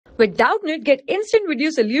With Doubtnut, get instant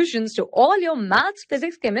video solutions to all your maths,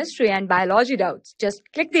 physics, chemistry, and biology doubts. Just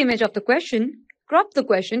click the image of the question, crop the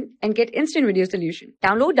question, and get instant video solution.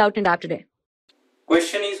 Download Doubtnut app today.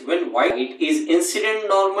 Question is, when white light is incident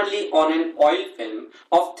normally on an oil film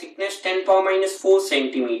of thickness 10 power minus 4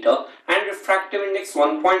 centimeter and refractive index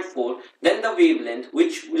 1.4, then the wavelength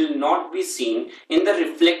which will not be seen in the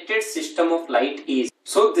reflected system of light is.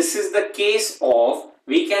 So this is the case of,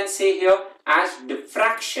 we can say here, as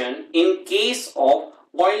diffraction in case of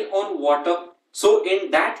oil on water. So in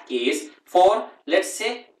that case, for let's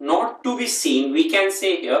say not to be seen, we can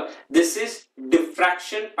say here this is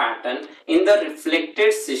diffraction pattern in the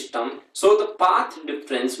reflected system. So the path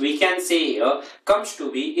difference, we can say here, comes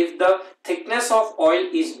to be, if the thickness of oil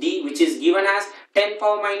is D, which is given as 10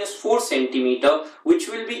 power minus 4 centimeter, which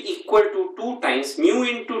will be equal to 2 times mu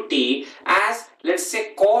into T as, let's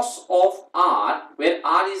say, cos of R, where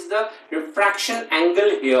R is the refraction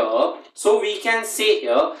angle here. So we can say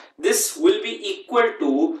here this will be equal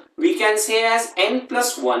to, we can say, as n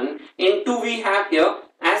plus 1 into, we have here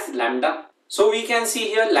as lambda. So we can see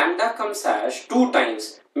here lambda comes as 2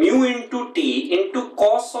 times mu into T into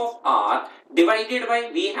cos of R divided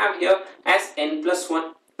by, we have here as n plus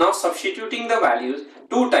 1. Now substituting the values,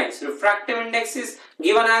 2 times refractive index is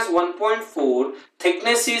given as 1.4,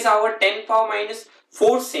 thickness is our 10 power minus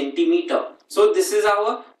 4 centimeter. So this is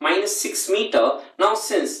our minus 6 meter. Now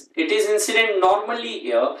since it is incident normally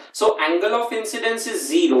here, so angle of incidence is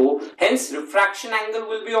 0, hence refraction angle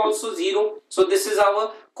will be also 0. So this is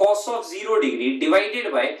our cos of 0 degree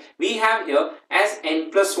divided by, we have here as n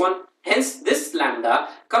plus 1. Hence this lambda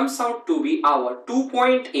comes out to be our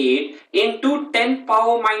 2.8 into 10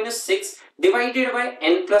 power minus 6 divided by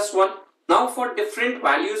n plus 1. Now for different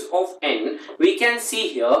values of n, we can see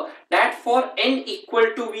here that for n equal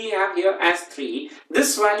to, we have here as 3,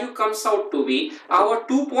 this value comes out to be our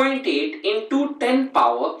 2.8 into 10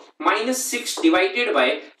 power minus 6 divided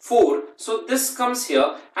by 4. So this comes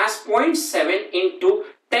here as 0.7 into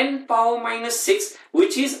 10 power minus 6,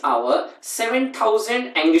 which is our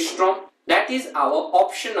 7000 angstrom. That is our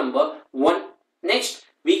option number 1. Next,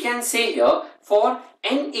 we can say here for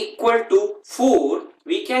n equal to 4,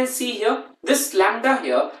 we can see here this lambda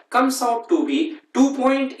here comes out to be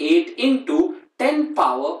 2.8 into 10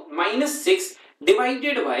 power minus 6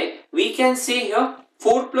 divided by, we can say here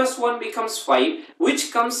 4 plus 1 becomes 5,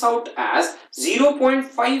 which comes out as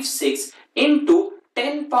 0.56 into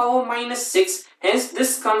 10 power minus 6. Hence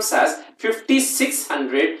this comes as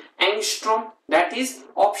 5600 angstrom. That is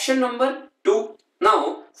option number 2.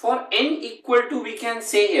 Now for n equal to, we can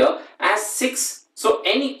say here as 6. So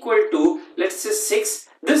n equal to, let's say 6,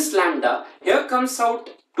 this lambda here comes out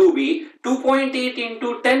to be 2.8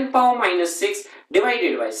 into 10 power minus 6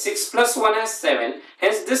 divided by 6 plus 1 as 7.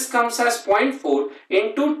 Hence this comes as 0.4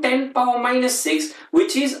 into 10 power minus 6,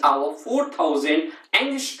 which is our 4000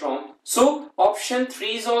 angstrom. So option 3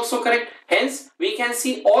 is also correct. Hence we can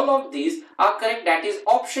see all of these are correct. That is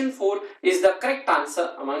option 4 is the correct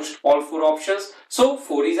answer amongst all 4 options. So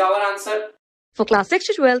 4 is our answer. For class 6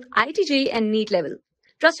 to 12, IIT JEE and NEET level.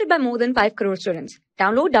 Trusted by more than 5 crore students.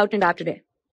 Download Doubtnut app today.